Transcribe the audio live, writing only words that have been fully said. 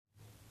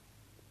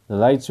The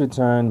lights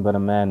return, but a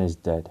man is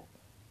dead.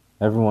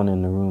 Everyone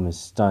in the room is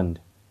stunned.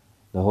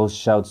 The host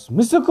shouts,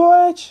 "Mr.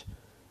 Koech!"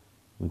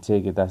 We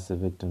take it that's the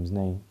victim's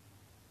name.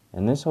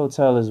 And this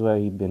hotel is where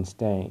he'd been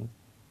staying.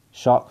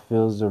 Shock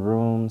fills the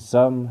room.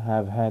 Some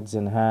have heads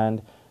in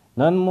hand,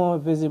 none more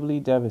visibly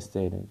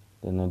devastated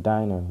than the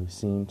diner who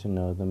seemed to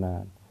know the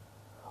man.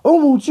 "Oh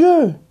mon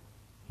Dieu!"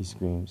 he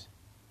screams.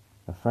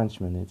 A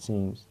Frenchman, it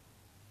seems.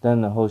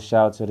 Then the host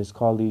shouts at his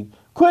colleague,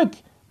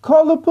 "Quick!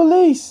 Call the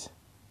police!"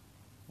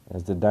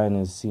 As the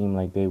diners seem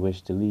like they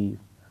wish to leave.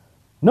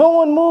 "No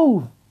one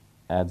move!"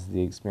 adds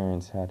the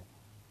experienced head.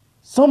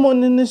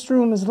 "Someone in this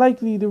room is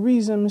likely the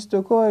reason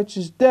Mr. Koech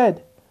is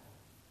dead."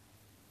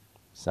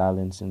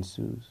 Silence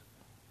ensues.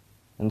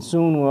 And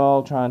soon we're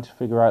all trying to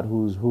figure out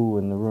who's who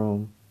in the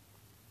room.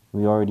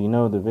 We already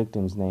know the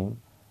victim's name,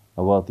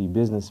 a wealthy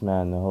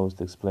businessman, the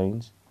host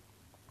explains.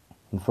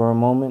 And for a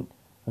moment,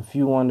 a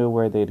few wonder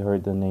where they'd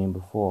heard the name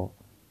before.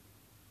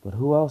 But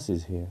who else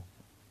is here?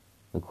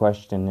 The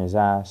question is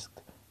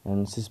asked,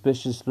 and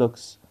suspicious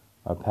looks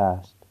are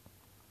passed.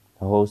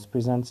 The host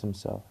presents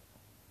himself.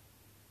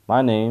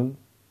 "My name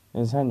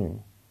is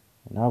Henry,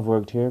 and I've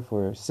worked here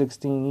for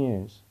 16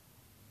 years.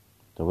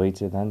 The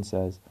waiter then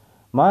says,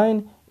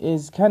 "Mine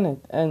is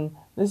Kenneth, and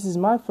this is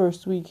my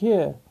first week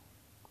here."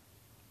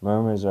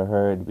 Murmurs are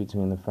heard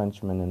between the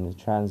Frenchman and the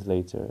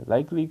translator,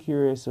 likely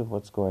curious of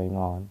what's going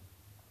on.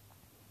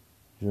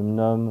 "Je me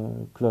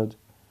nomme Claude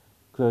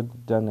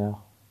Danner,"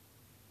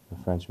 the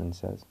Frenchman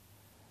says.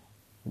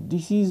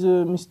 "This is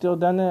Mr.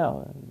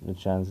 Danner," the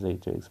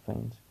translator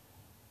explains.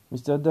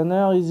 "Mr.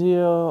 Danner is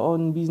here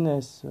on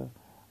business.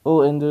 Oh,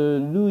 and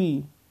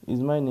Louis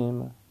is my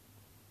name."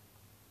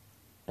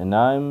 "And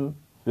I'm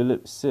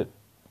Philip Sip,"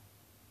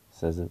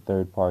 says a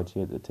third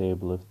party at the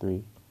table of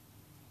three.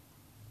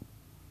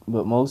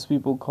 "But most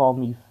people call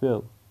me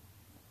Phil."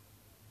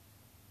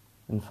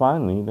 And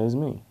finally, there's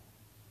me,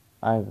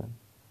 Ivan,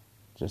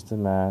 just a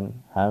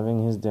man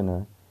having his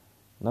dinner,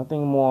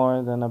 nothing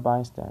more than a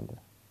bystander.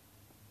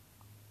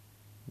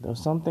 Though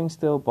something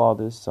still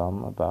bothers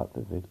some about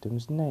the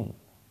victim's name.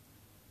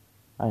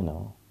 I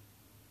know.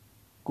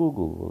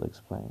 Google will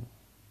explain.